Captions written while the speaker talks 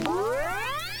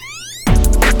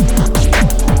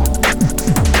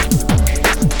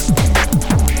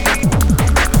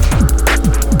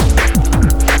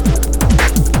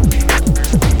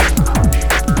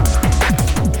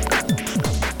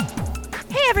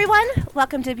everyone.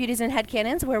 Welcome to Beauties and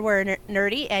Headcanons, where we're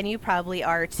nerdy, and you probably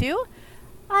are too.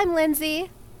 I'm Lindsay.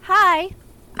 Hi.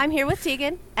 I'm here with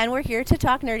Tegan, and we're here to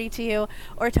talk nerdy to you,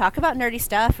 or talk about nerdy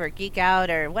stuff, or geek out,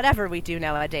 or whatever we do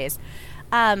nowadays.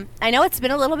 I know it's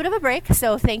been a little bit of a break,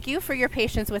 so thank you for your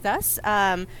patience with us.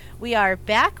 We are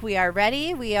back. We are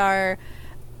ready. We are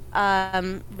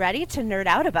ready to nerd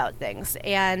out about things.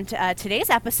 And today's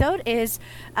episode is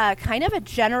kind of a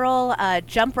general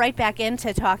jump right back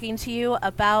into talking to you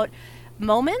about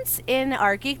moments in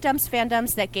our geekdoms,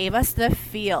 fandoms that gave us the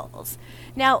feels.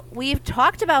 Now, we've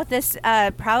talked about this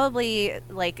probably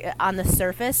like on the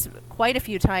surface quite a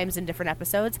few times in different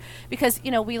episodes because,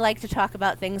 you know, we like to talk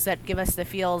about things that give us the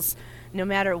feels no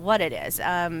matter what it is.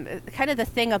 Kind of the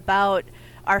thing about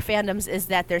our fandoms is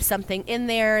that there's something in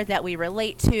there that we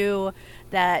relate to,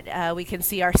 that we can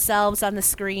see ourselves on the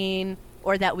screen,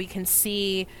 or that we can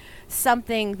see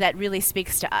something that really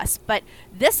speaks to us. But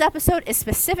this episode is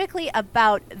specifically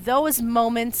about those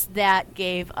moments that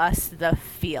gave us the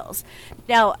feels.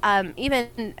 Now,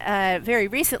 even very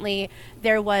recently,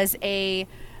 there was a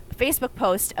Facebook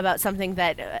post about something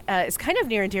that is kind of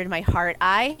near and dear to my heart.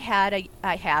 I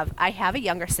have a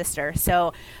younger sister,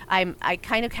 so I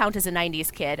kind of count as a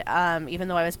 90s kid, even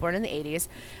though I was born in the 80s.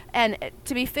 And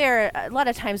to be fair, a lot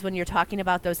of times when you're talking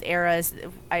about those eras,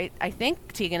 I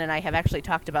think Tegan and I have actually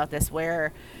talked about this,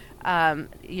 where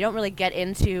you don't really get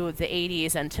into the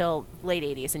 80s until late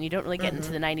 80s, and you don't really get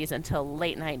into the 90s until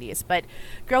late 90s. But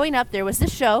growing up, there was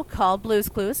this show called Blue's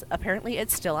Clues. Apparently,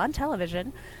 it's still on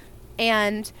television.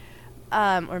 And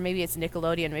or maybe it's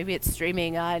Nickelodeon, maybe it's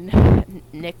streaming on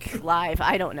Nick Live,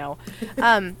 I don't know.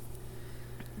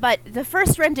 But the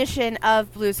first rendition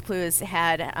of Blue's Clues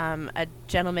had a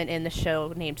gentleman in the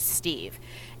show named Steve.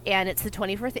 And it's the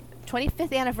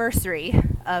 25th anniversary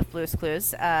of Blue's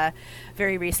Clues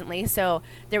very recently. So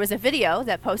there was a video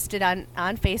that posted on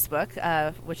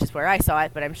Facebook, which is where I saw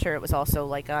it, but I'm sure it was also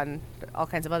like on all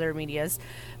kinds of other medias.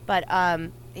 But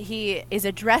he is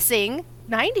addressing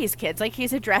 90s kids. Like,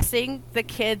 he's addressing the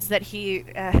kids that he,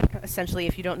 essentially,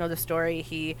 if you don't know the story,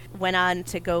 he went on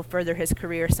to go further his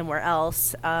career somewhere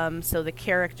else. So the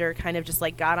character kind of just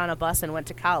like got on a bus and went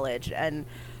to college and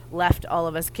left all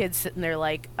of us kids sitting there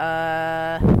like,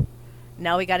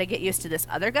 now we got to get used to this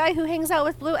other guy who hangs out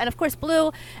with Blue. And of course,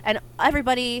 Blue and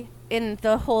everybody in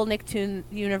the whole Nicktoon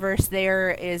universe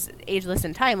there is ageless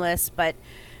and timeless, but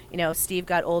you know, Steve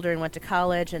got older and went to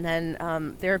college, and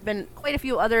then there have been quite a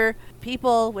few other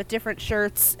people with different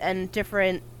shirts and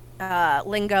different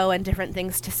lingo and different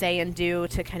things to say and do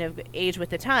to kind of age with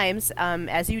the times,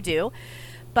 as you do.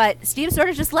 But Steve sort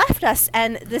of just left us,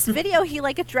 and this video, he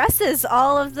like addresses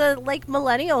all of the like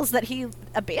millennials that he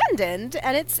abandoned,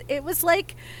 and it was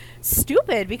like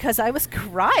stupid because I was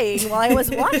crying while I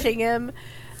was watching him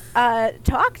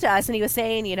talk to us, and he was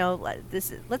saying, you know,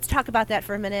 let's talk about that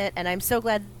for a minute, and I'm so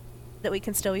glad that we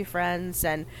can still be friends,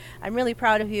 and I'm really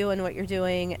proud of you and what you're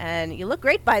doing, and you look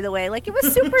great, by the way. Like, it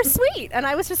was super sweet, and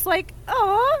I was just like,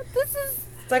 oh, this is...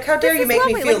 It's like, how dare you make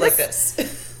me feel like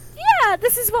this? Yeah,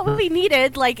 this is what we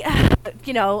needed, like,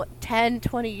 you know, 10,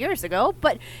 20 years ago,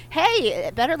 but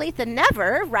hey, better late than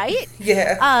never, right?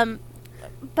 Yeah.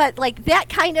 But, like, that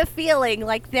kind of feeling,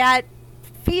 like, that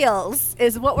feels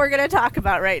is what we're going to talk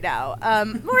about right now.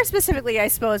 More specifically, I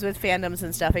suppose, with fandoms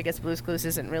and stuff. I guess Blue's Clues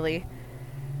isn't really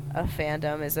a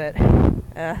fandom, is it?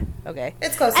 Okay.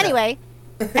 It's close anyway.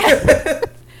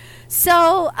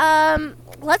 So,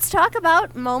 let's talk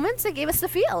about moments that gave us the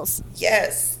feels.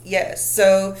 Yes.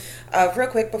 So, real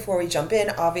quick before we jump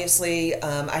in, obviously,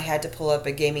 I had to pull up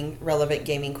a relevant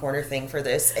gaming corner thing for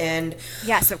this, and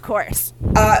yes, of course.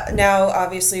 Now,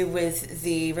 obviously, with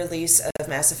the release of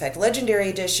Mass Effect Legendary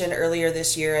Edition earlier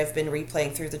this year, I've been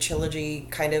replaying through the trilogy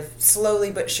kind of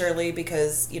slowly but surely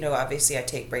because, you know, obviously I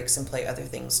take breaks and play other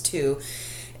things too.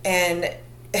 And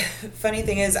funny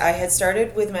thing is, I had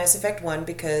started with Mass Effect 1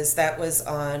 because that was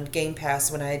on Game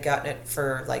Pass when I had gotten it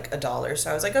for like $1.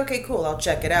 So I was like, okay, cool, I'll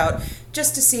check it out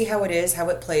just to see how it is, how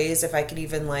it plays, if I could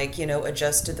even like, you know,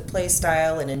 adjust to the play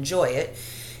style and enjoy it.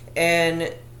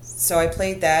 And so I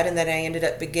played that, and then I ended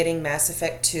up getting Mass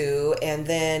Effect 2, and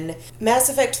then Mass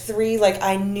Effect 3, like,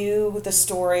 I knew the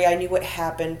story, I knew what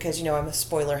happened, because, you know, I'm a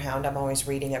spoiler hound, I'm always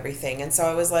reading everything, and so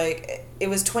I was like, it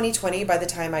was 2020 by the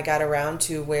time I got around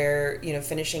to where, you know,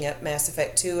 finishing up Mass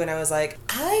Effect 2, and I was like,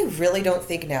 I really don't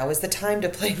think now is the time to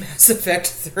play Mass Effect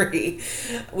 3,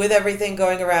 with everything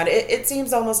going around. It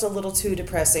seems almost a little too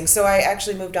depressing, so I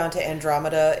actually moved on to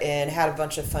Andromeda, and had a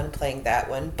bunch of fun playing that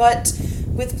one, but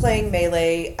with playing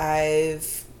Melee,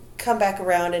 I've come back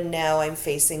around, and now I'm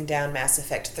facing down Mass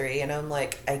Effect 3, and I'm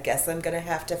like, I guess I'm gonna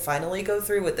have to finally go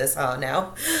through with this,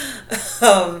 now.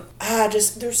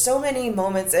 There's so many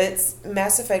moments. It's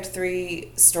Mass Effect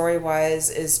 3, story-wise,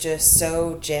 is just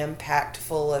so jam-packed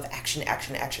full of action.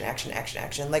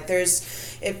 Like,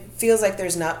 it feels like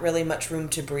there's not really much room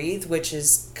to breathe, which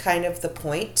is kind of the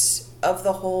point of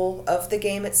the whole of the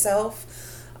game itself.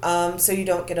 So you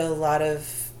don't get a lot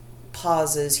of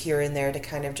pauses here and there to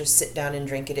kind of just sit down and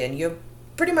drink it in. You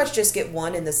pretty much just get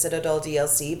one in the Citadel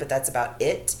DLC, but that's about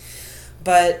it.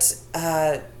 But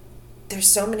there's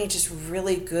so many just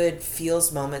really good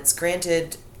feels moments.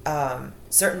 Granted,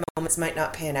 certain moments might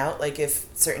not pan out, like if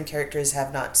certain characters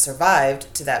have not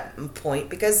survived to that point,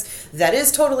 because that is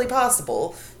totally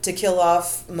possible to kill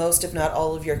off most, if not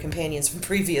all, of your companions from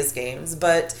previous games.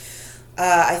 But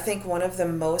I think one of the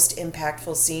most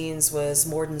impactful scenes was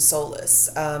Mordin Solus.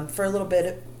 For a little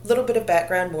bit of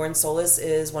background, Mordin Solus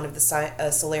is one of the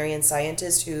Solarian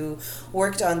scientists who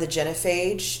worked on the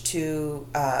genophage to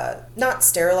not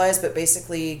sterilize, but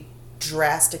basically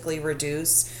drastically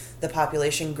reduce the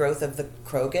population growth of the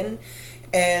Krogan.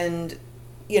 And,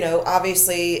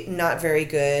 obviously not very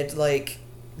good, like,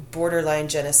 borderline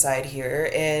genocide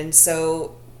here. And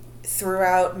so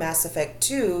throughout Mass Effect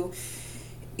 2,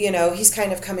 he's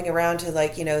kind of coming around to,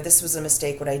 like, this was a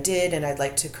mistake what I did, and I'd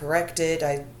like to correct it.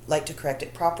 I'd like to correct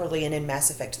it properly. And in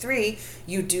Mass Effect 3,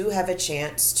 you do have a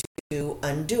chance to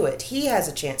undo it. He has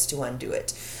a chance to undo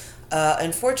it.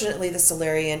 Unfortunately, the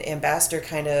Solarian ambassador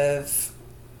kind of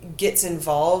gets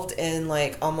involved and,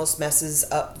 like, almost messes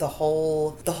up the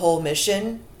whole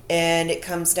mission. And it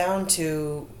comes down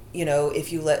to,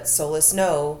 if you let Solus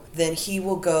know, then he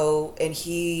will go and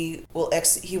he will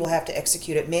have to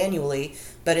execute it manually,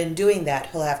 but in doing that,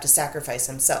 he'll have to sacrifice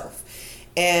himself.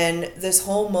 And this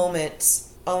whole moment,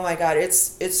 oh my god, it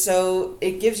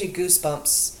gives you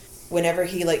goosebumps whenever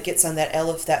he, like, gets on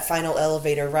that final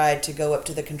elevator ride to go up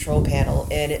to the control panel.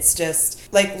 And it's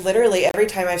just, like, literally every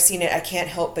time I've seen it, I can't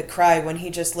help but cry when he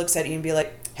just looks at you and be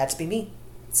like, had to be me.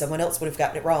 Someone else would have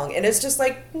gotten it wrong. And it's just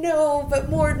like, no,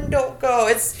 but Mordin, don't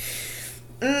go.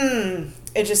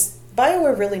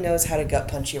 BioWare really knows how to gut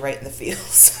punch you right in the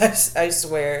feels. I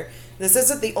swear. This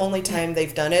isn't the only time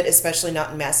they've done it, especially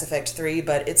not in Mass Effect 3,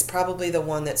 but it's probably the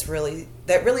one that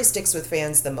really sticks with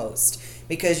fans the most.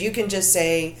 Because you can just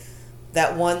say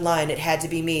that one line, it had to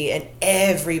be me, and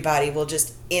everybody will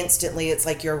just instantly, it's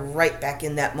like you're right back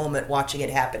in that moment watching it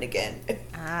happen again.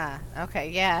 Ah, okay,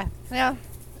 yeah. Yeah.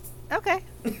 Okay.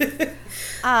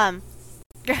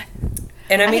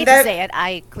 And I hate to say it,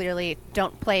 I clearly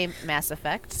don't play Mass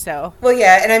Effect, so. Well,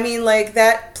 yeah, and I mean, like,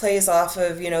 that plays off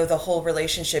of, the whole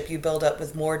relationship you build up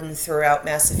with Mordin throughout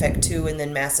Mass Effect 2 and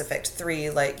then Mass Effect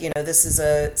 3. Like, this is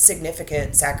a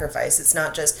significant sacrifice. It's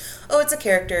not just, it's a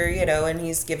character, and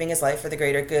he's giving his life for the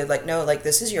greater good. Like, no, like,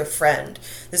 this is your friend.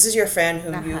 This is your friend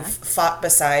who you've fought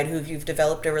beside, who you've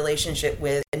developed a relationship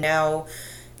with, and now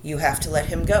you have to let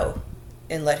him go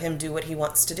and let him do what he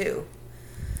wants to do.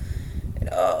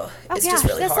 It's just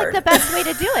really that's hard. Like the best way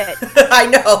to do it. I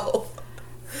know.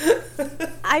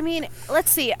 I mean, let's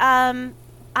see. I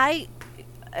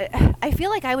feel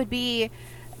like I would be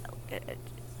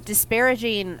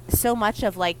disparaging so much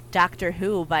of, like, Doctor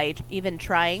Who by even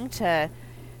trying to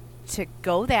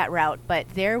go that route, but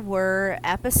there were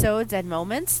episodes and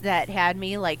moments that had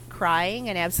me, like, crying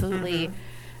and absolutely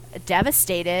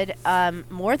devastated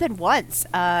more than once.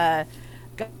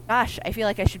 Gosh, I feel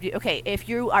like I should be... Okay, if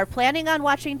you are planning on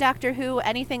watching Doctor Who,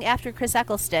 anything after Chris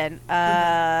Eccleston...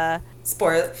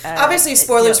 obviously,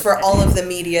 spoilers for all of the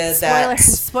media that...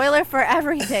 Spoiler for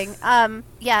everything.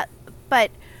 Yeah, but...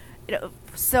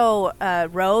 So,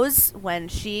 Rose, when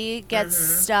she gets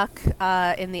stuck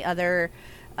in the other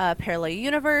parallel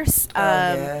universe...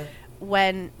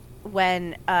 when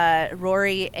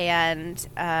Rory and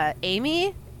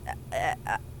Amy...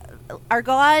 are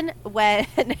gone, when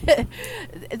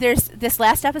there's this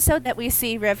last episode that we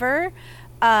see River,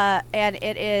 and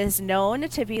it is known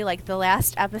to be, like, the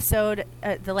last episode,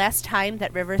 the last time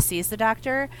that River sees the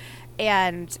Doctor,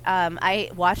 and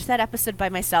I watched that episode by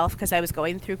myself because I was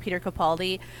going through Peter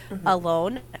Capaldi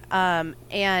alone,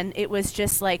 and it was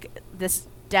just, like, this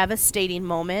devastating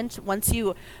moment once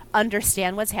you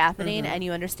understand what's happening and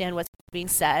you understand what's being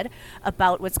said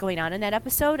about what's going on in that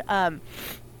episode.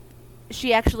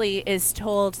 She actually is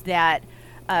told that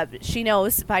she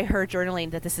knows by her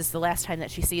journaling that this is the last time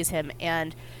that she sees him,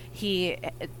 and the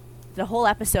whole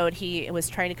episode he was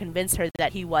trying to convince her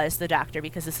that he was the Doctor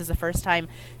because this is the first time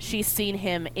she's seen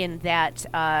him in that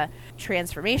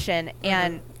transformation,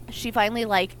 and she finally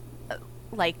like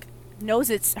knows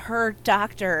it's her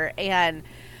Doctor, and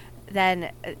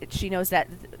then she knows that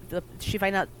she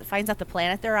finds out the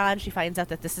planet they're on. She finds out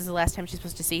that this is the last time she's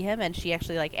supposed to see him, and she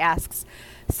actually like asks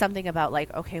something about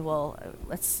like, okay, well,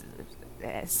 let's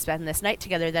spend this night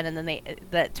together then, and then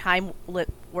the time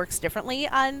works differently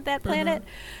on that planet.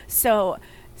 So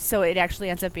it actually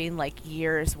ends up being like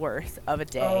years worth of a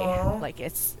day. Aww. Like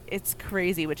it's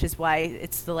crazy, which is why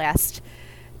it's the last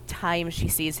time she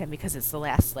sees him, because it's the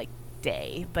last like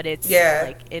day, but it's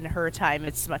like in her time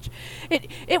it's much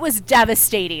it was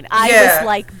devastating. I was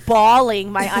like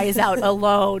bawling my eyes out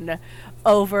alone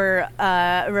over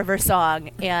River Song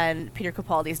and Peter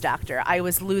Capaldi's Doctor. I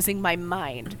was losing my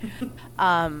mind.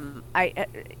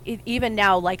 Even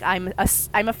now, like I'm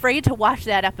afraid to watch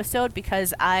that episode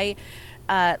because I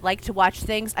like to watch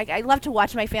things. I love to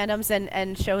watch my fandoms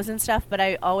and shows and stuff, but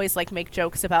I always like make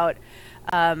jokes about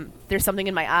there's something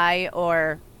in my eye,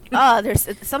 or there's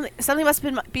something must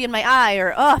be in my eye,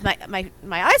 or my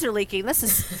eyes are leaking. This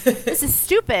is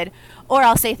stupid. Or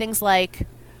I'll say things like,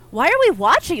 why are we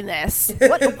watching this?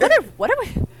 What are we?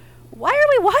 Why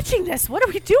are we watching this? What are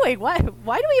we doing? Why do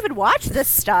we even watch this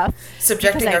stuff?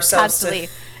 Subjecting ourselves to...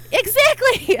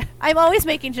 Exactly. I'm always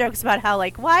making jokes about how,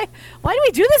 like, why do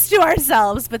we do this to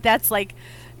ourselves? But that's, like,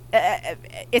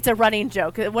 it's a running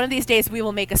joke. One of these days we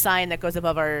will make a sign that goes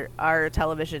above our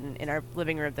television in our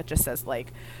living room that just says,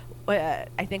 like,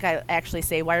 I think I actually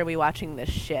say, why are we watching this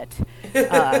shit?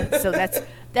 So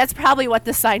that's probably what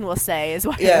the sign will say, is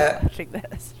why are we watching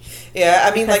this? Yeah,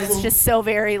 I mean, because like... it's just so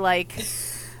very, like...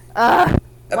 why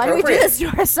do we do this to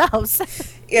ourselves?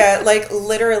 Yeah, like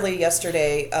literally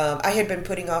yesterday, I had been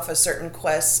putting off a certain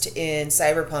quest in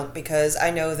Cyberpunk because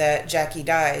I know that Jackie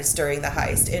dies during the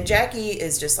heist. And Jackie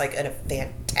is just like a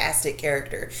fantastic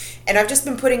character. And I've just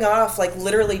been putting off, like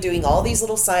literally doing all these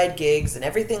little side gigs and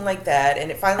everything like that. And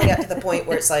it finally got to the point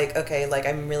where it's like, okay, like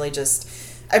I'm really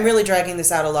dragging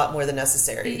this out a lot more than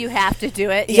necessary. You have to do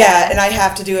it. Yeah, and I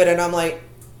have to do it. And I'm like,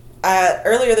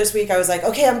 earlier this week I was like,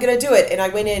 okay, I'm gonna do it, and I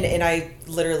went in and I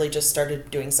literally just started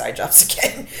doing side jobs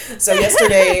again. So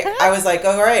yesterday I was like,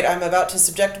 all right, I'm about to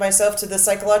subject myself to the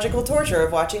psychological torture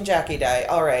of watching Jackie die.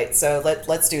 All right, so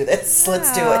let's do this.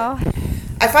 Let's do it.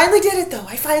 I finally did it though.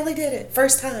 I finally did it.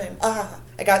 First time.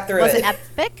 I got through it. Was it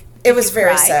epic? It was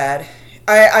very sad.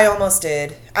 I almost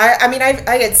did. I mean,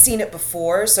 I had seen it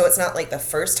before, so it's not like the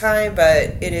first time,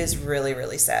 but it is really,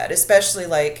 really sad, especially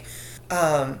like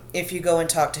if you go and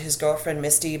talk to his girlfriend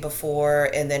Misty before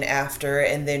and then after,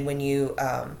 and then when you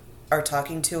are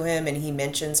talking to him and he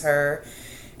mentions her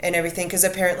and everything, because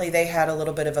apparently they had a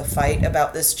little bit of a fight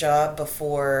about this job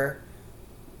before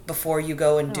you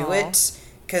go and do it,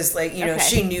 because like, you know,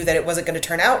 she knew that it wasn't going to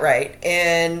turn out right,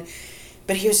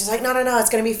 but he was just like, no, it's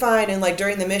going to be fine. And like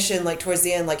during the mission, like towards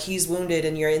the end, like he's wounded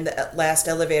and you're in the last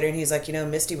elevator and he's like, you know,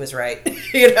 Misty was right.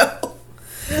 You know.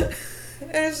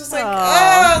 And it's just like,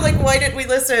 like, why didn't we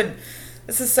listen?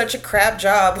 This is such a crap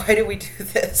job. Why did we do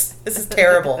this? This is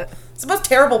terrible. It's the most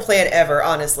terrible plan ever,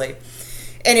 honestly.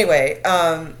 Anyway,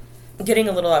 getting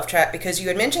a little off track because you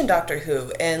had mentioned Doctor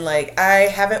Who, and like I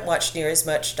haven't watched near as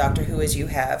much Doctor Who as you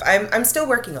have. I'm still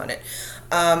working on it.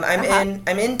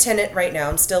 I'm in Tenet right now.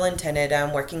 I'm still in Tenet.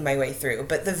 I'm working my way through.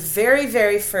 But the very,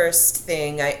 very first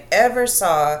thing I ever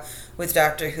saw with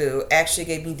Doctor Who actually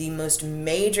gave me the most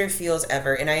major feels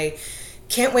ever, and I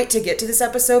can't wait to get to this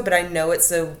episode, but I know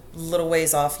it's a little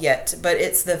ways off yet. But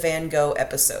it's the Van Gogh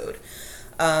episode.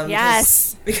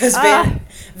 Yes. Because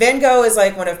Van Gogh is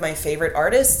like one of my favorite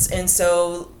artists, and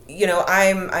so, you know,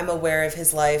 I'm aware of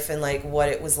his life and like what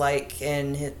it was like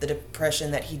and the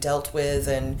depression that he dealt with,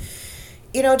 and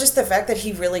you know, just the fact that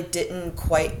he really didn't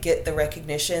quite get the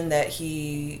recognition that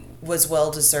he was well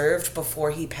deserved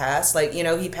before he passed. Like, you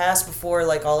know, he passed before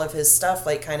like all of his stuff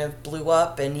like kind of blew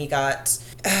up, and he got,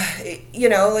 you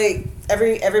know, like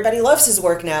everybody loves his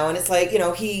work now, and it's like, you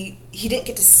know, he didn't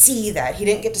get to see that. He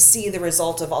didn't get to see the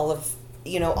result of all of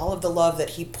the love that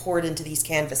he poured into these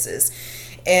canvases,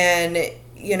 and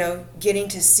you know, getting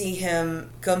to see him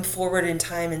come forward in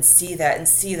time and see that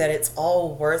it's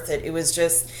all worth it. It was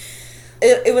just.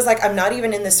 It was like, I'm not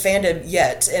even in this fandom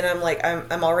yet, and I'm like,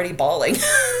 I'm already bawling,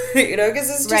 you know,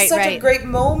 because it's just such a great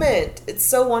moment. It's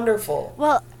so wonderful.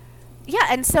 Well, yeah,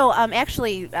 and so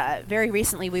actually, very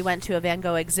recently we went to a Van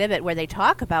Gogh exhibit where they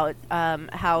talk about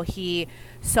how he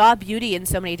saw beauty in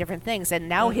so many different things, and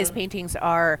now his paintings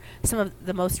are some of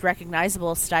the most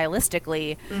recognizable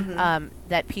stylistically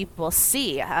that people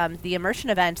see. The immersion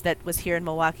event that was here in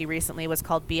Milwaukee recently was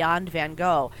called Beyond Van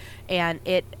Gogh, and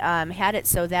it had it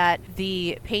so that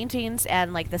the paintings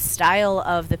and like the style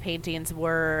of the paintings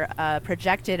were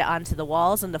projected onto the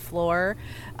walls and the floor,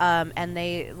 and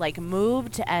they like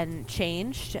moved and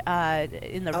changed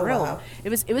in the room. Wow. It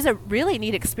was a really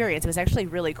neat experience. It was actually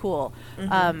really cool.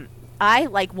 I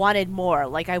like wanted more.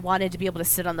 Like I wanted to be able to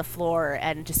sit on the floor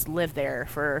and just live there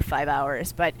for 5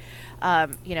 hours. But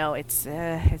you know,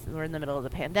 we're in the middle of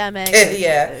the pandemic.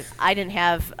 Yeah. I didn't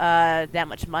have that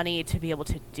much money to be able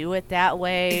to do it that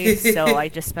way, so I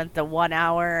just spent the 1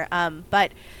 hour.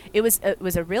 But it was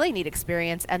a really neat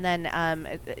experience. And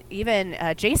then even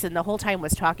Jason the whole time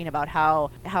was talking about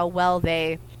how well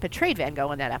they portrayed Van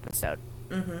Gogh in that episode.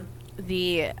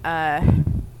 The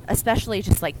especially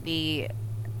just like the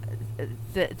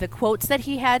quotes that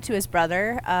he had to his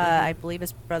brother, I believe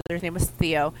his brother's name was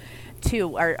Theo,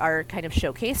 too, are kind of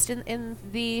showcased in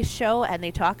the show, and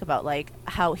they talk about like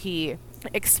how he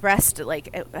expressed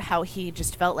like how he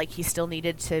just felt like he still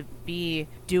needed to be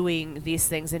doing these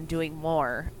things and doing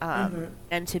more,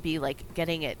 and to be like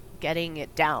getting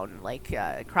it down, like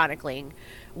chronicling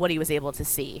what he was able to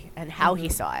see and how he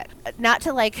saw it. Not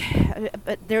to like,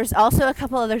 but there's also a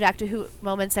couple other Doctor Who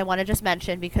moments I want to just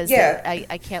mention because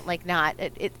I can't like not.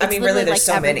 It's I mean, really, there's like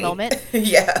so every many. moment.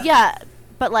 Yeah.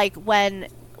 But like when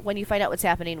you find out what's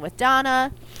happening with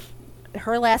Donna,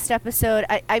 her last episode,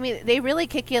 I mean, they really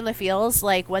kick you in the feels,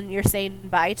 like when you're saying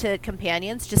bye to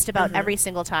companions just about every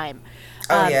single time.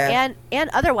 And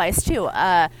otherwise too.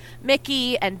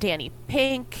 Mickey and Danny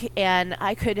Pink, and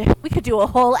we could do a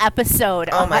whole episode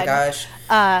Oh my gosh.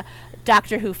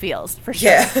 Doctor Who feels for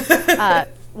sure. Yeah.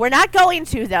 We're not going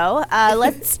to though.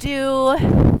 Let's do.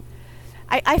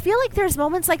 I feel like there's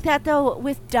moments like that though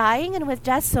with dying and with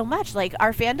death so much. Like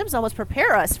our fandoms almost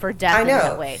prepare us for death I know. in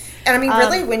that way. And I mean,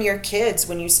 really, when you're kids,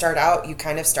 when you start out, you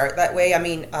kind of start that way. I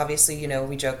mean, obviously, you know,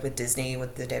 we joke with Disney,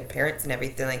 with the dead parents and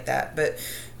everything like that. But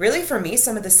really, for me,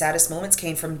 some of the saddest moments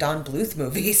came from Don Bluth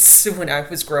movies when I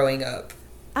was growing up.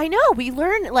 I know. We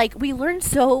learn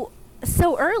so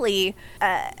early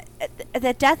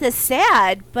that death is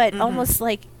sad, but almost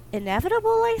like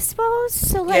inevitable, I suppose.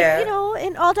 So like, you know,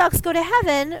 in All Dogs Go to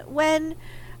Heaven, when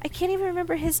I can't even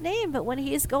remember his name, but when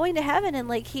he is going to heaven and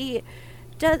like he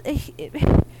does,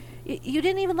 you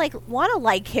didn't even like want to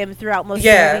like him throughout most of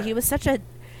the movie.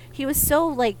 He was so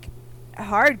like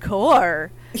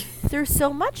hardcore through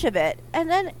so much of it, and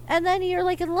then you're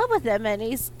like in love with him, and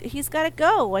he's got to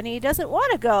go, and he doesn't want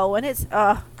to go, and it's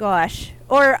oh gosh.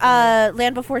 Or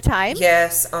Land Before Time.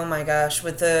 Yes. Oh my gosh,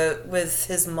 with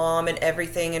his mom and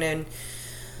everything, and then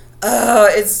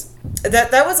it's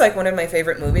that was like one of my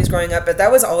favorite movies growing up. But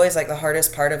that was always like the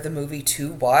hardest part of the movie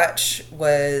to watch,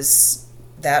 was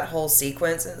that whole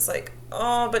sequence. And it's like,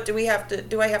 oh, but do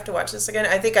I have to watch this again?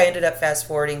 I think I ended up fast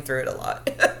forwarding through it a lot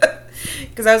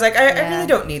because I was like, I really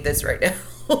don't need this right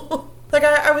now. Like,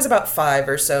 I was about 5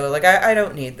 or so. Like, I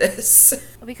don't need this.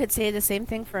 We could say the same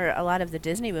thing for a lot of the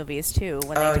Disney movies, too.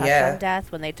 When they touch on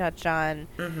death, when they touch on...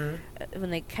 when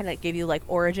they kind of give you, like,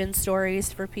 origin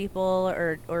stories for people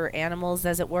or animals,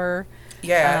 as it were.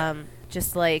 Yeah.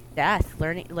 Just, like, death.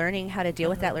 Learning how to deal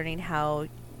with that. Learning how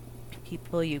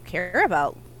people you care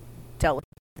about dealt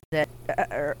with it.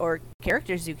 Or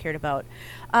characters you cared about.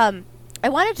 I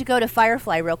wanted to go to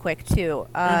Firefly real quick, too.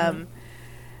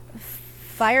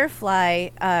 Firefly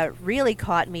really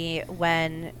caught me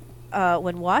when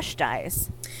Wash dies.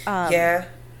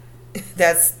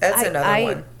 That's another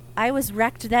one. I was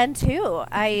wrecked then too.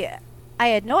 I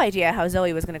had no idea how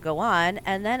Zoe was going to go on,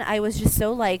 and then I was just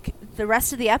so like the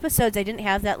rest of the episodes I didn't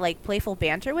have that like playful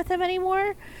banter with him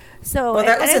anymore. So well,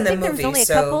 that was in the movie. There was only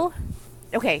so... a couple.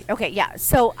 Okay, yeah.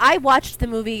 So I watched the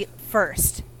movie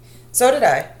first. So did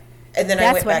I, and then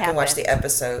I went back and watched the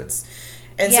episodes.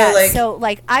 And so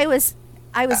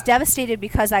I was devastated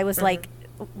because I was like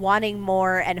wanting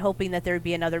more and hoping that there'd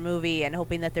be another movie and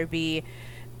hoping that there'd be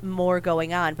more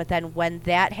going on. But then when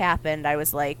that happened, I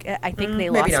was like, I think they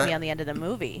lost me on the end of the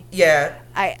movie. Yeah.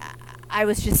 I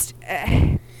was just...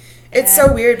 it's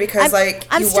so weird because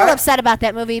I'm still upset about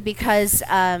that movie because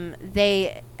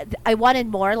I wanted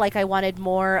more. Like, I wanted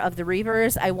more of the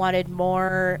Reavers. I wanted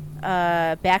more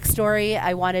backstory.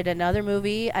 I wanted another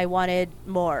movie. I wanted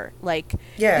more. Like,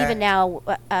 even now,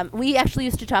 we actually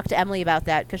used to talk to Emily about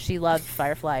that because she loved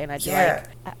Firefly, and I'd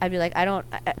be like,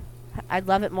 I'd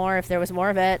love it more if there was more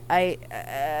of it.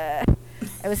 I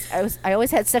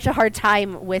always had such a hard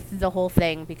time with the whole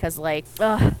thing because, like,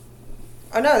 ugh.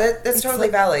 Oh no, that's totally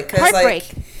like valid. 'Cause, heartbreak.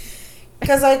 like,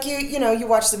 Because, like, you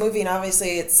watch the movie, and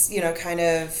obviously it's, kind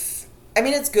of... I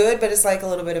mean, it's good, but it's like a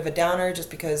little bit of a downer just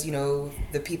because,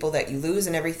 the people that you lose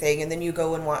and everything. And then you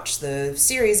go and watch the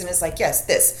series, and it's like, yes,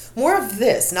 this. More of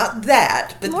this, not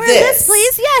that, but More this. More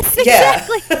of this, please. Yes,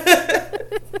 exactly.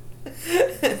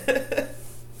 Yeah.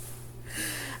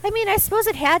 I mean, I suppose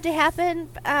it had to happen.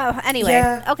 Oh, anyway.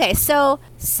 Yeah. Okay, so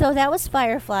that was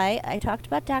Firefly. I talked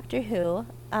about Doctor Who.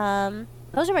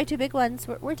 Those are my two big ones.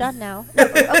 We're done now. No,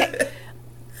 okay.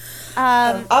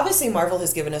 Obviously, Marvel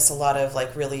has given us a lot of,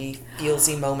 like, really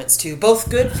feelsy moments, too. Both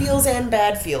good feels and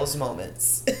bad feels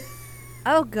moments.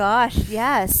 Oh, gosh,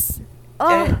 yes.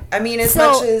 Oh, and, I mean, as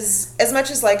much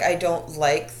as like, I don't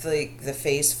like the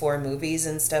Phase 4 movies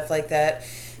and stuff like that,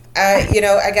 I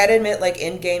gotta admit, like,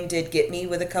 Endgame did get me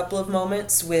with a couple of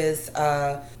moments with,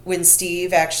 when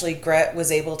Steve actually, Gret,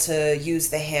 was able to use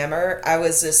the hammer. I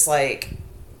was just like...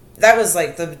 That was,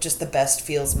 like, just the best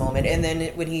feels moment. And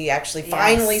then when he actually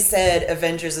finally said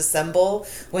Avengers Assemble,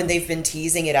 when they've been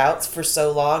teasing it out for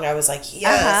so long, I was like,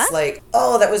 yes. Like,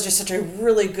 oh, that was just such a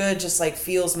really good, just, like,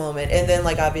 feels moment. And then,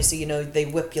 like, obviously, they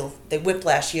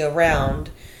whiplash you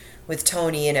around with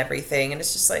Tony and everything. And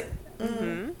it's just like,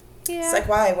 Yeah. It's like,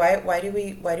 why do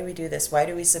we do this? Why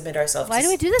do we submit ourselves do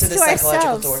we do this to to this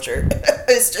psychological ourselves? torture?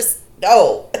 It's just,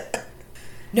 no.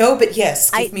 No, but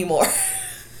yes, give me more.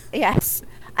 Yes.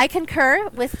 I concur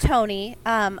with Tony.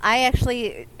 I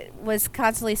actually was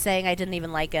constantly saying I didn't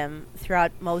even like him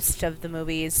throughout most of the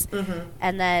movies,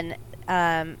 and then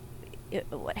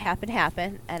what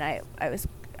happened, and I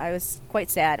was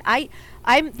quite sad.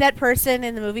 I'm that person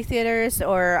in the movie theaters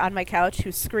or on my couch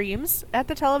who screams at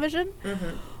the television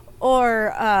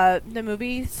or the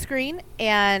movie screen,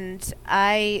 and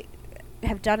I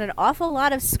have done an awful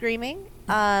lot of screaming.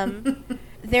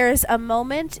 There's a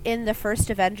moment in the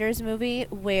first Avengers movie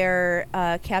where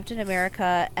Captain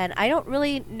America, and I don't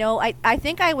really know, I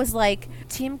think I was like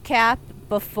Team Cap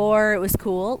before it was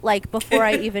cool, like before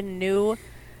I even knew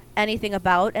anything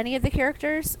about any of the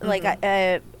characters. Like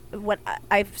what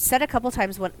I've said a couple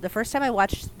times, when the first time I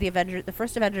watched the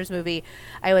first Avengers movie,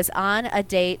 I was on a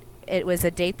date. It was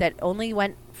a date that only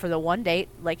went for the one date.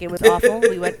 Like, it was awful.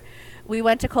 We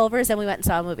went to Culver's and we went and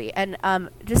saw a movie. And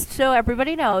just so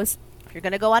everybody knows, if you're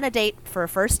going to go on a date for a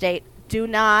first date, do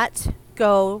not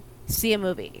go see a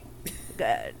movie.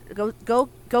 Go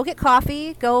get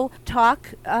coffee. Go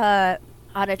talk on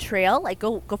a trail. Like,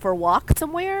 go for a walk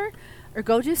somewhere, or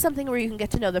go do something where you can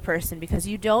get to know the person, because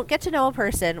you don't get to know a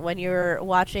person when you're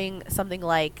watching something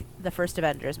like the first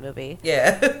Avengers movie.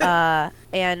 Yeah.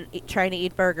 And trying to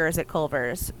eat burgers at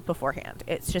Culver's beforehand.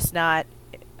 It's just not.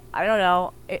 I don't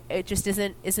know. It just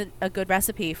isn't a good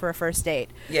recipe for a first date.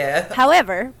 Yeah.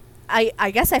 However,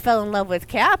 I guess I fell in love with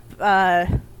Cap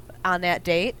on that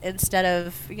date instead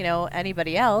of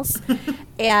anybody else.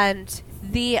 And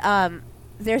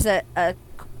there's a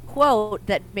quote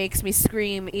that makes me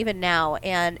scream even now.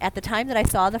 And at the time that I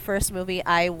saw the first movie,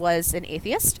 I was an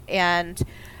atheist, and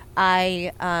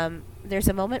there's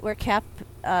a moment where Cap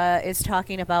is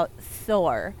talking about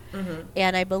Thor,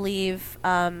 and I believe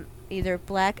I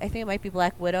think it might be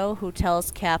Black Widow, who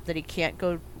tells Cap that he can't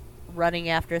go running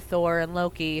after Thor and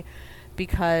Loki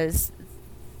because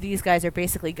these guys are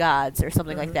basically gods or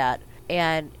something like that.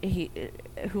 And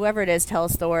whoever it is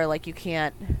tells Thor, like, you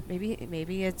can't.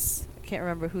 Maybe it's, I can't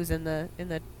remember who's in the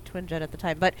Twin Jet at the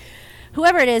time, but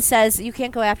whoever it is says you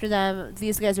can't go after them.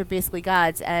 These guys are basically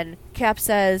gods. And Cap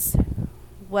says,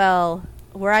 well,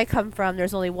 where I come from,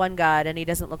 there's only one God, and he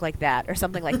doesn't look like that, or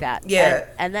something like that. Yeah.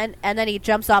 And then he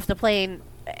jumps off the plane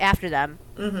after them.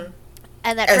 And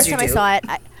that As first you time I do. saw it,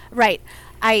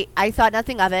 I thought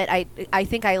nothing of it. I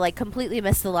think I, like, completely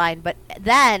missed the line. But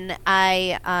then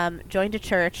I joined a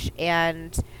church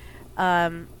and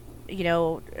found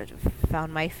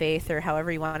my faith, or however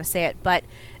you want to say it. But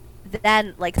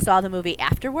then, like, saw the movie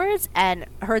afterwards and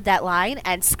heard that line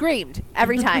and screamed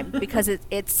every time because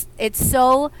it's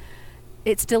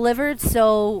delivered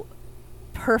so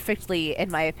perfectly,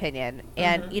 in my opinion,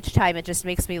 and each time it just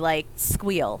makes me, like,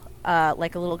 squeal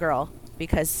like a little girl,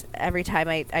 because every time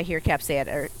I hear Cap say it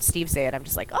or Steve say it, I'm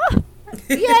just like, oh,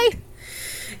 yay.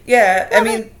 Yeah, I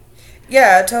mean,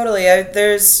 yeah, totally.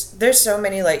 There's so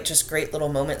many, like, just great little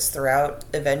moments throughout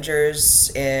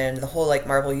Avengers and the whole, like,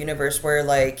 Marvel universe where,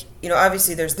 like,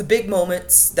 obviously there's the big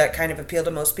moments that kind of appeal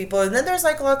to most people, and then there's,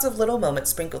 like, lots of little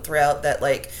moments sprinkled throughout that,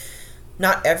 like,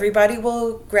 not everybody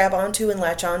will grab onto and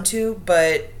latch onto,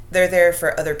 but they're there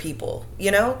for other people,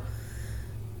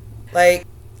 Like,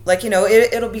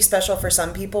 it'll be special for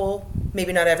some people,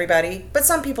 maybe not everybody, but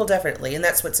some people definitely, and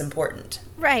that's what's important.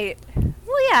 Right.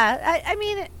 Well, yeah, I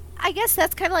mean, I guess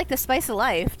that's kind of like the spice of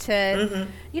life to,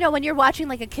 Mm-hmm. when you're watching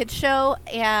like a kid's show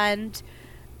and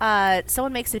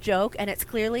someone makes a joke and it's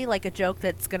clearly like a joke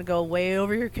that's going to go way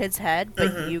over your kid's head,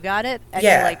 but you got it. And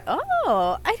Yeah. you're like,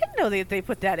 oh, I didn't know they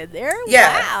put that in there.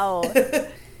 Yeah. Wow.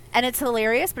 And it's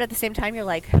hilarious, but at the same time, you're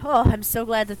like, oh, I'm so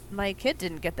glad that my kid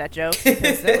didn't get that joke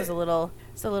because that was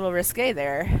it's a little risque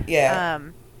there. Yeah.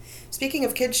 Speaking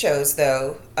of kid shows,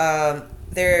 though,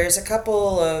 there's a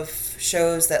couple of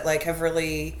shows that like have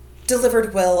really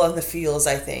delivered well on the feels,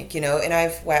 I think, and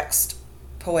I've waxed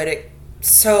poetic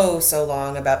so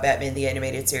long about Batman the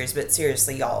Animated Series, but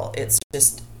seriously, y'all, it's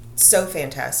just so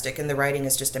fantastic, and the writing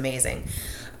is just amazing.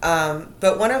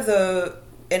 But one of the,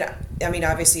 and I mean,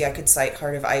 obviously, I could cite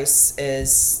Heart of Ice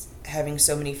as having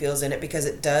so many feels in it because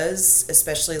it does,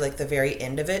 especially like the very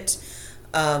end of it,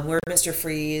 where Mr.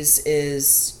 Freeze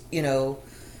is,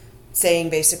 saying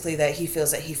basically that he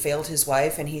feels that he failed his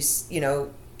wife, and he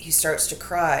starts to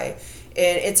cry.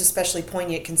 And it's especially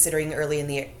poignant considering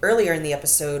earlier in the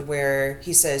episode where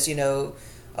he says,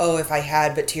 oh, if I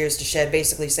had but tears to shed,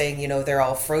 basically saying, they're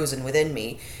all frozen within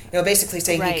me. Basically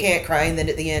saying Right. he can't cry, and then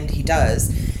at the end he does.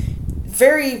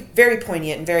 Very, very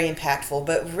poignant and very impactful,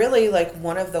 but really like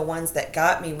one of the ones that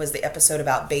got me was the episode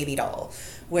about Baby Doll,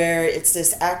 where it's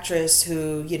this actress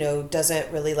who,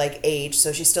 doesn't really like age,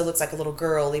 so she still looks like a little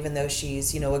girl even though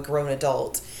she's, a grown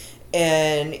adult.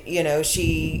 And,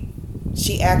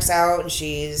 she acts out and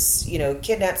she's,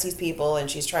 kidnaps these people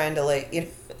and she's trying to like,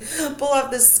 pull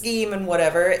off this scheme and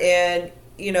whatever. And,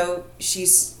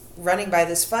 she's running by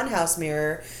this funhouse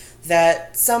mirror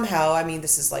that somehow, I mean,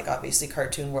 this is like obviously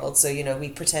cartoon world, so, we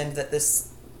pretend that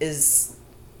this is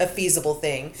a feasible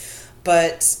thing,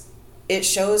 but it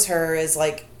shows her as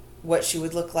like what she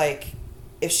would look like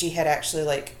if she had actually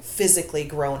like physically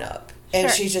grown up. And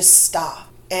Sure. she just stopped.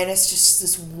 And it's just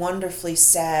this wonderfully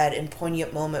sad and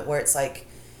poignant moment where it's like,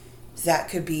 that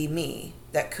could be me.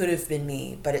 That could have been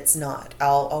me, but it's not.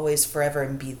 I'll always forever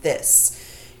and be this.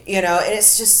 And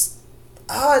it's just,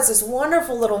 it's this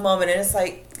wonderful little moment. And it's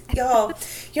like, y'all,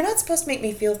 you're not supposed to make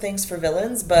me feel things for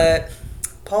villains, but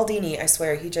Paul Dini, I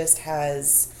swear, he just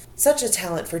has such a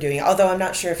talent for doing it. Although I'm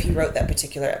not sure if he wrote that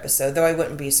particular episode, though I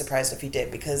wouldn't be surprised if he did,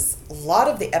 because a lot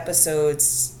of the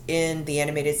episodes in the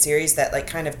animated series that like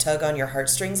kind of tug on your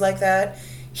heartstrings like that,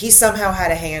 he somehow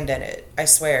had a hand in it. I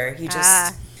swear. He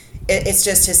just it's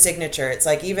just his signature. It's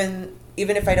like even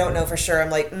if I don't know for sure,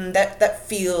 I'm like, that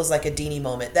feels like a Dini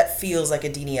moment. That feels like a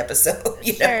Dini episode.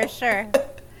 Sure.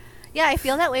 Yeah, I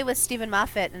feel that way with Stephen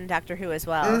Moffat and Doctor Who as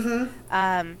well.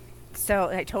 Mm-hmm. So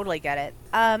I totally get it.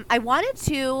 I wanted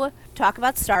to talk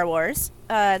about Star Wars.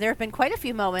 There have been quite a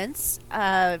few moments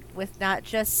with not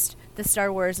just the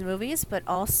Star Wars movies, but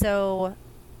also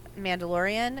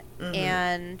Mandalorian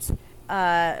and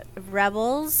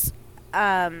Rebels,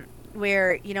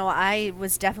 where, I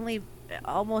was definitely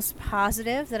almost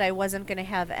positive that I wasn't going to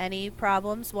have any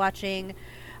problems watching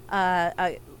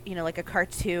like a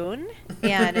cartoon,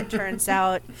 and it turns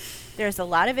out there's a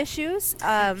lot of issues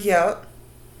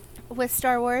with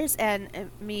Star Wars and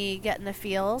me getting the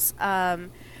feels.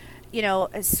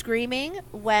 Screaming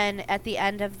when at the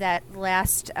end of that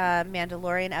last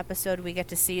Mandalorian episode we get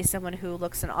to see someone who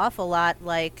looks an awful lot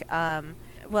like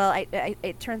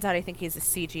it turns out I think he's a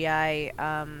CGI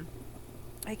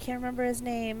I can't remember his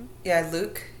name. Yeah,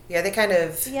 Luke. Yeah, they kind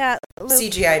of Luke.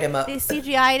 CGI'd him up. They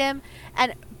CGI'd him,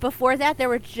 and before that, there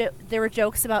were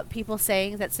jokes about people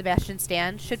saying that Sebastian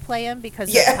Stan should play him because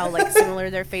of how like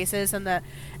similar their faces and the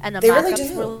mock-ups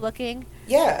really were looking.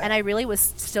 Yeah, and I really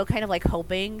was still kind of like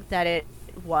hoping that it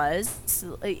was,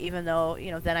 even though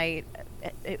then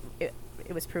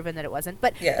it was proven that it wasn't.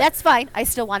 But that's fine. I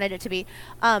still wanted it to be.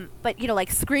 But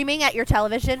like screaming at your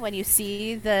television when you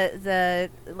see the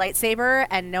lightsaber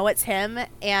and know it's him,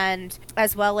 and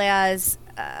as well as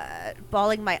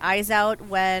bawling my eyes out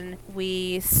when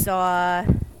we saw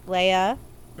Leia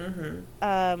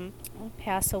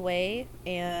pass away,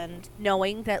 and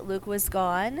knowing that Luke was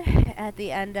gone at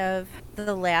the end of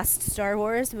the last Star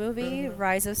Wars movie,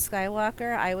 Rise of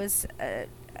Skywalker. I was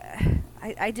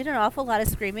I did an awful lot of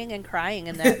screaming and crying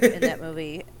in that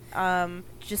movie.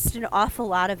 Just an awful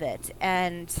lot of it.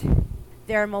 And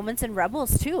there are moments in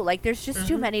Rebels too. Like there's just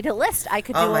too many to list. I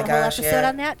could do a whole episode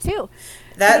on that too.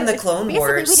 That and the Clone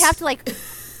Wars. Basically, we'd have to like.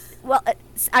 Well,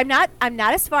 I'm not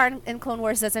as far in Clone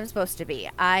Wars as I'm supposed to be.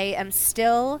 I am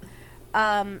still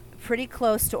pretty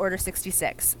close to Order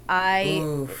 66.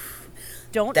 I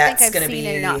don't think I've seen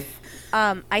enough.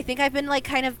 I think I've been like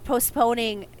kind of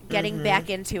postponing getting back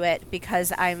into it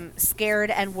because I'm scared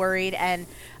and worried, and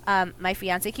my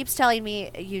fiance keeps telling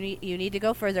me you need to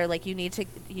go further. Like you need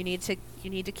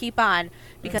to keep on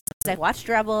because I've watched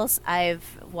Rebels.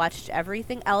 I've watched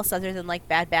everything else other than like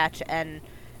Bad Batch and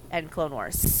Clone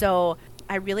Wars. So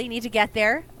I really need to get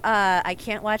there. I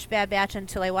can't watch Bad Batch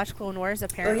until I watch Clone Wars,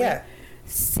 apparently. Oh yeah.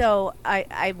 So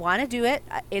I want to do it.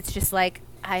 It's just like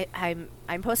I'm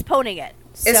postponing it.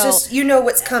 So, It's just you know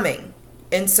what's coming,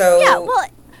 and so yeah. Well,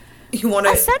 you want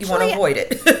to avoid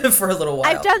it for a little while.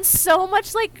 I've done so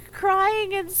much like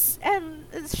crying and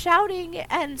shouting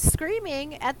and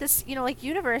screaming at this, like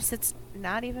universe. It's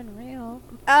not even real.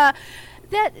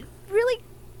 That really.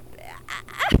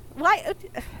 Why?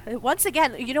 Once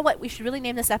again, you know what? We should really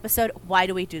name this episode. Why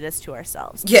do we do this to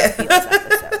ourselves? Yeah.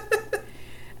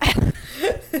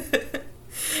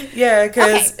 Yeah,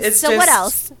 because okay, it's so just. What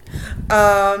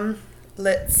else?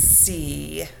 Let's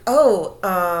see. Oh,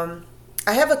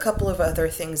 I have a couple of other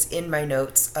things in my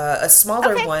notes. A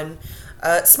smaller one.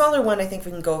 I think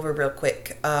we can go over real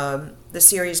quick. The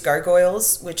series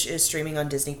Gargoyles, which is streaming on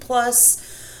Disney Plus.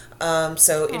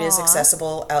 So it is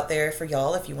accessible out there for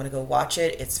y'all if you want to go watch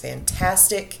it. It's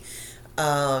fantastic.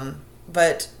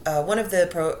 But one of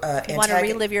the you want to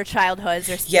relive your childhoods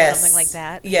or something like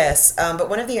that. Yes. But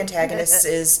one of the antagonists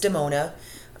is Demona,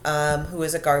 who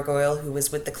is a gargoyle who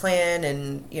was with the clan,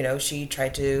 and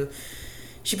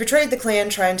she betrayed the clan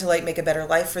trying to like make a better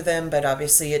life for them, but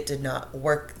obviously it did not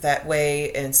work that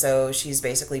way, and so she's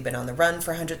basically been on the run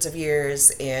for hundreds of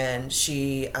years, and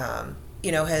she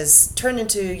has turned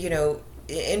into,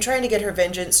 in trying to get her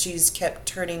vengeance, she's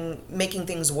kept making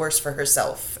things worse for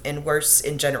herself and worse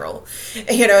in general.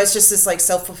 It's just this like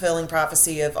self-fulfilling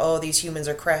prophecy of, oh, these humans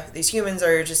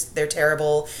are just, they're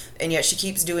terrible, and yet she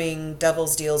keeps doing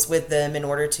devil's deals with them in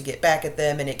order to get back at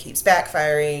them, and it keeps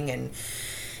backfiring, and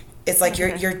it's like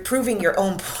you're proving your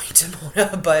own point,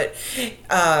 Mona. But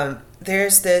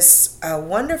there's this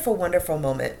wonderful, wonderful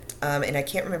moment, and I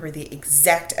can't remember the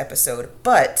exact episode,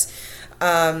 but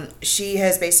she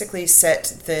has basically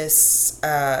set this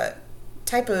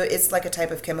it's like a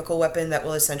type of chemical weapon that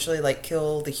will essentially like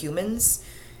kill the humans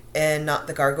and not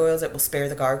the gargoyles. It will spare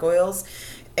the gargoyles.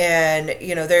 And,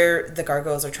 the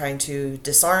gargoyles are trying to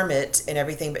disarm it and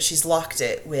everything, but she's locked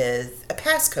it with a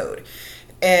passcode.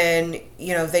 And,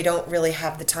 they don't really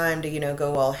have the time to,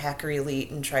 go all hacker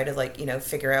elite and try to like,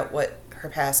 figure out what her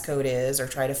passcode is or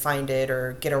try to find it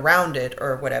or get around it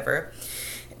or whatever.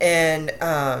 And,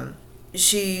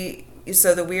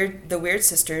 so the weird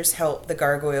sisters help the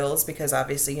gargoyles because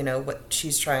obviously, what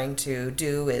she's trying to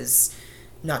do is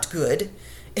not good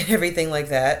and everything like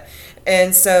that.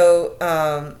 And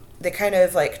so, they kind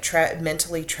of like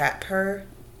mentally trap her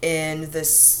in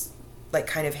this like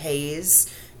kind of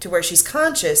haze to where she's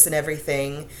conscious and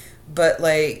everything, but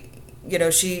like,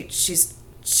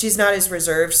 she's not as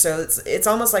reserved. So it's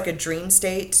almost like a dream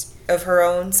state of her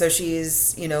own. So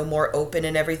she's, more open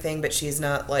and everything, but she's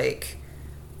not like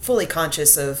fully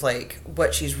conscious of like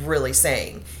what she's really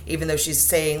saying, even though she's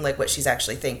saying like what she's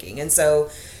actually thinking. And so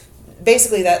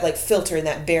basically that like filter and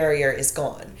that barrier is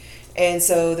gone. And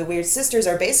so the weird sisters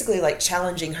are basically like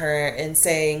challenging her and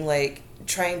saying like,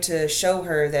 trying to show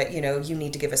her that, you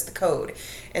need to give us the code.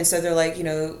 And so they're like,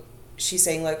 she's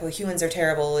saying like, well, humans are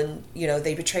terrible, and,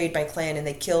 they betrayed my clan and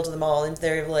they killed them all. And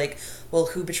they're like, well,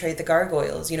 who betrayed the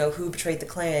gargoyles? Who betrayed the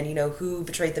clan? Who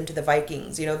betrayed them to the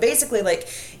Vikings? Basically like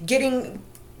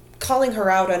calling her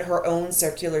out on her own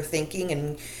circular thinking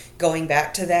and going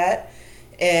back to that.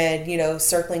 And,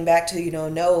 circling back to,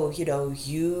 no,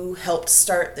 you helped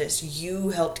start this. You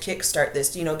helped kickstart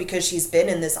this, because she's been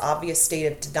in this obvious state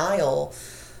of denial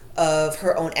of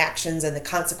her own actions and the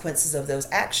consequences of those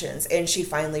actions. And she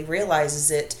finally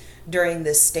realizes it during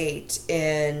this state.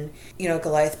 And,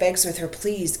 Goliath begs with her,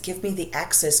 please give me the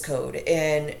access code.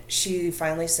 And she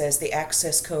finally says the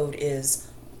access code is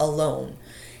alone.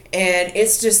 And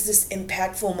it's just this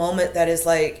impactful moment that is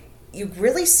like, you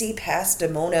really see past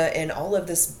Demona and all of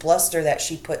this bluster that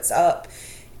she puts up,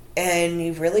 and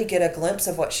you really get a glimpse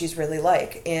of what she's really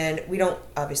like. And we don't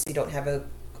have a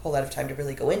whole lot of time to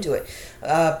really go into it.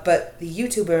 But the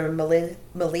YouTuber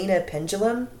Melina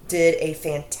Pendulum did a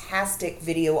fantastic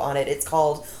video on it. It's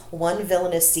called One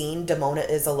Villainous Scene, Demona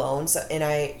is Alone. So,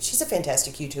 she's a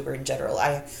fantastic YouTuber in general.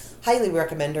 I highly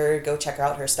recommend her. Go check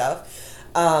out her stuff.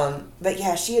 But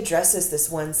yeah, she addresses this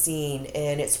one scene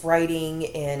and its writing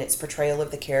and its portrayal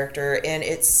of the character, and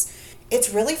it's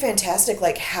really fantastic,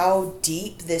 like how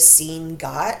deep this scene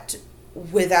got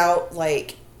without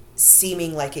like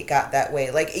seeming like it got that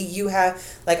way. Like you have,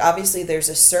 like obviously there's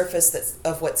a surface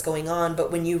of what's going on,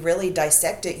 but when you really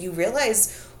dissect it, you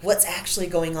realize what's actually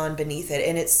going on beneath it,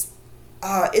 and it's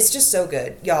just so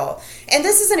good, y'all. And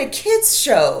this isn't a kids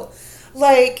show,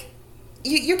 like.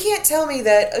 you can't tell me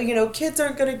that, kids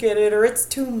aren't going to get it or it's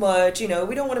too much, we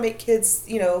don't want to make kids,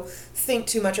 think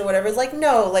too much or whatever. Like,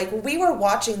 no, like, we were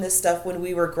watching this stuff when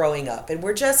we were growing up and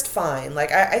we're just fine.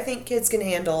 Like, I think kids can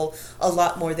handle a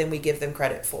lot more than we give them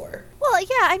credit for. Well,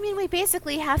 yeah, I mean, we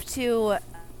basically have to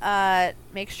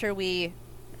make sure we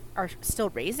are still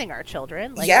raising our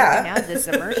children. Like, Yeah. you can have this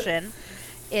immersion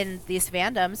in these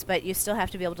fandoms, but you still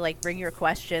have to be able to, like, bring your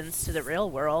questions to the real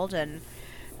world and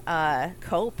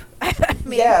cope. I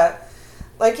mean, Yeah.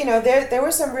 Like, there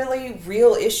were some really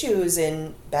real issues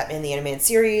in Batman the Animated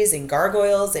Series and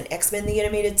Gargoyles and X-Men the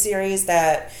Animated Series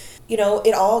that,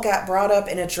 it all got brought up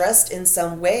and addressed in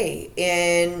some way.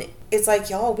 And it's like,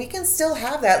 y'all, we can still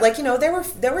have that. Like,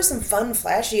 there were some fun,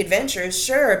 flashy adventures,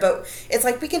 sure, but it's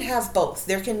like we can have both.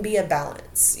 There can be a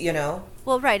balance.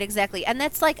 Well, right, exactly. And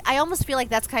that's like, I almost feel like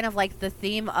that's kind of like the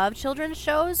theme of children's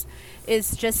shows,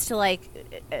 is just to like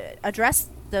address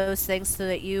those things so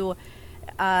that you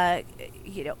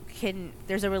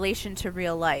there's a relation to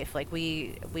real life. Like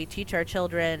we teach our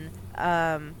children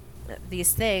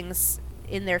these things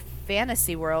in their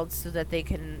fantasy world so that they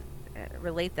can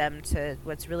relate them to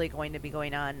what's really going to be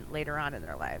going on later on in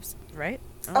their lives, right?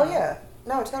 Oh, yeah.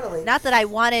 No, totally. Not that I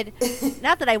wanted,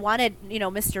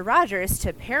 Mr. Rogers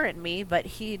to parent me, but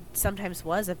he sometimes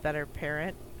was a better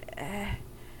parent.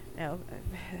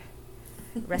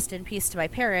 Rest in peace to my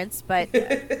parents, but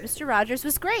Mr. Rogers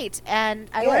was great, and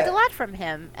I learned a lot from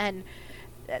him. And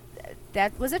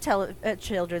that was a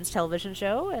children's television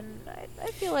show, and I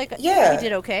feel like he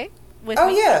did okay with me. Oh,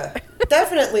 yeah,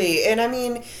 definitely. And I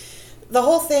mean, the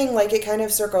whole thing, like, it kind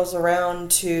of circles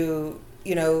around to,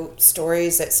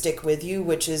 stories that stick with you,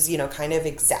 which is, kind of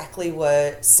exactly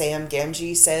what Sam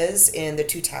Gamgee says in The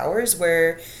Two Towers,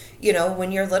 where,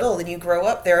 when you're little and you grow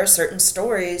up, there are certain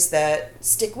stories that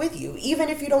stick with you, even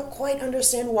if you don't quite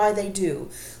understand why they do.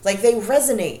 Like, they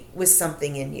resonate with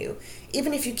something in you,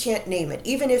 even if you can't name it,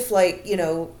 even if, like,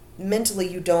 mentally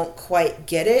you don't quite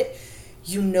get it,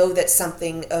 that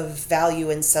something of value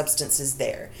and substance is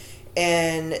there.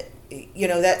 And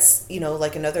that's,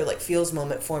 like another like feels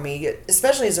moment for me,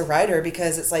 especially as a writer,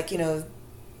 because it's like,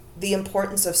 the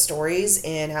importance of stories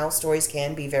and how stories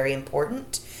can be very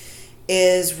important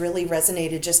is really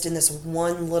resonated just in this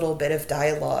one little bit of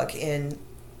dialogue in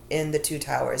The Two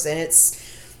Towers. And it's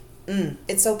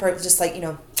so perfect, just like,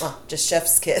 just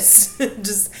chef's kiss.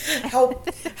 Just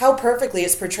how perfectly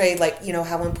it's portrayed, like,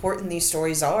 how important these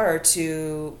stories are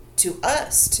to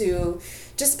us, to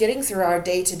just getting through our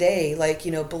day to day, like,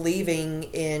 believing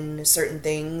in certain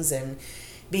things and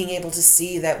being able to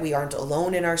see that we aren't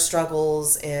alone in our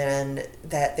struggles and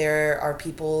that there are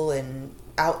people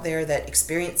out there that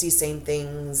experience these same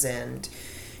things, and,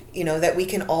 that we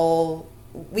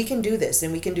can do this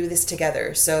and we can do this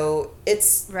together. So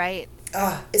it's right.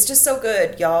 It's just so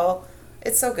good, y'all.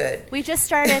 It's so good. We just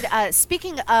started,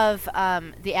 speaking of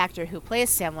the actor who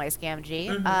plays Samwise Gamgee,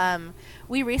 Mm-hmm.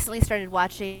 We recently started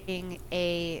watching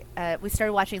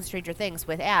Stranger Things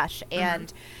with Ash,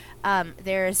 and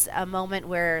there's a moment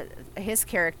where his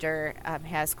character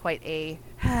has quite a,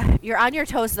 you're on your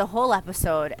toes the whole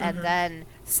episode, and then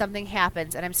something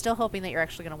happens, and I'm still hoping that you're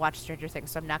actually going to watch Stranger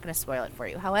Things, so I'm not going to spoil it for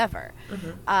you. However,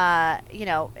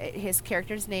 his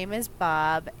character's name is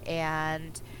Bob,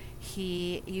 and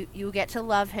you get to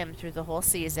love him through the whole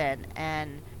season,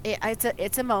 and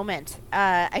it's a moment.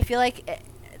 I feel like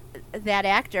that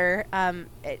actor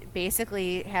it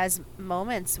basically has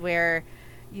moments where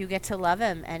you get to love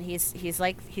him, and he's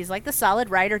like the solid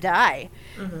ride or die,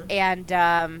 and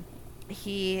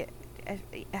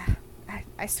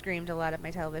I screamed a lot at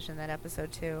my television that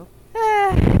episode too.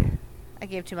 I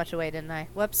gave too much away, didn't I?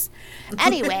 Whoops.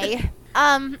 Anyway,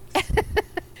 but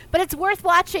it's worth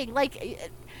watching.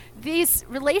 Like, these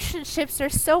relationships are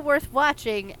so worth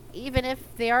watching, even if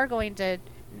they are going to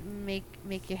make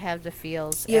you have the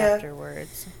feels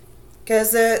afterwards.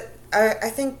 Because I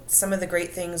think some of the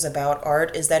great things about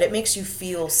art is that it makes you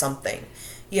feel something,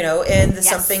 and the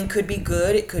something could be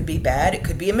good, it could be bad, it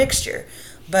could be a mixture.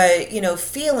 But,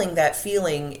 feeling that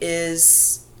feeling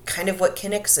is kind of what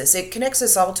connects us. It connects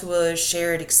us all to a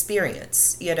shared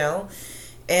experience,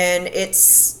 and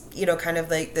it's, kind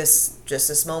of like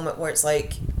this moment where it's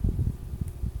like,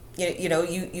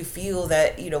 you feel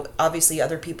that, obviously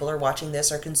other people are watching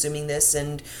this, are consuming this,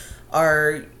 and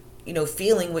are,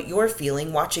 feeling what you're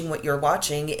feeling, watching what you're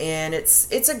watching. And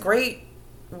it's a great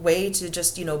way to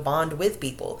just, bond with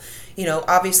people.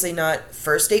 Obviously not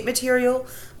first date material,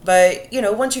 but,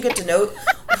 once you get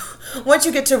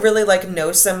to really like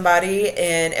know somebody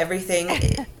and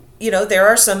everything, there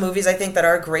are some movies I think that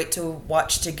are great to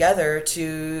watch together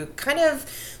to kind of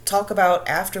talk about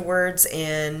afterwards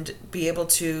and be able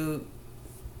to,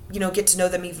 get to know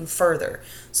them even further.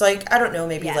 So, like, I don't know,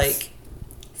 maybe Yes. like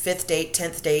 5th date,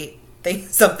 10th date,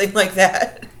 something like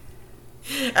that.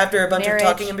 After a bunch Marriage. of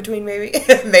talking in between, maybe.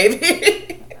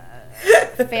 Maybe.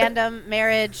 Fandom,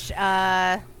 marriage,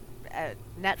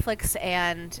 Netflix,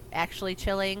 and actually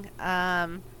chilling.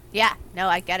 Yeah, no,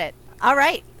 I get it. All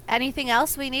right. Anything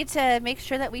else we need to make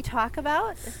sure that we talk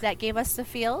about that gave us the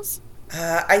feels?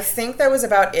 I think that was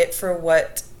about it for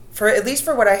at least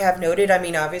for what I have noted. I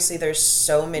mean, obviously there's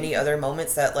so many other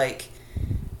moments that, like,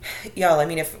 y'all, I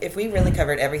mean, if we really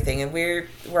covered everything, and we're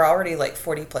already like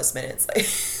 40 plus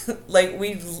minutes, like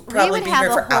we'd probably would be have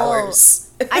here a for whole- hours.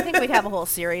 I think we'd have a whole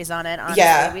series on it, honestly.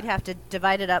 Yeah. We'd have to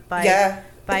divide it up by Yeah.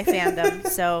 by fandom.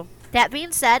 So that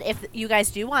being said, if you guys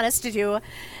do want us to do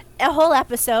a whole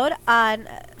episode on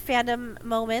fandom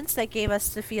moments that gave us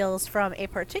the feels from a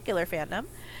particular fandom,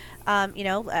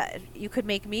 you could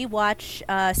make me watch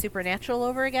Supernatural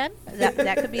over again.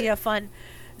 That could be a fun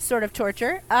sort of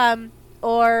torture.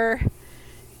 Or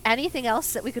anything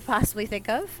else that we could possibly think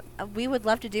of. We would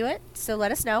love to do it, so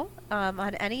let us know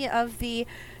on any of the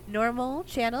normal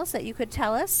channels that you could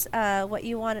tell us what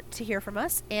you want to hear from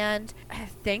us. And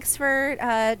thanks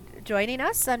for joining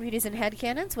us on Beauties and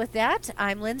Headcanons. With that,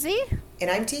 I'm Lindsay.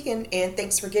 And I'm Tegan, and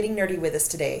thanks for getting nerdy with us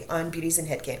today on Beauties and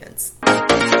Headcanons.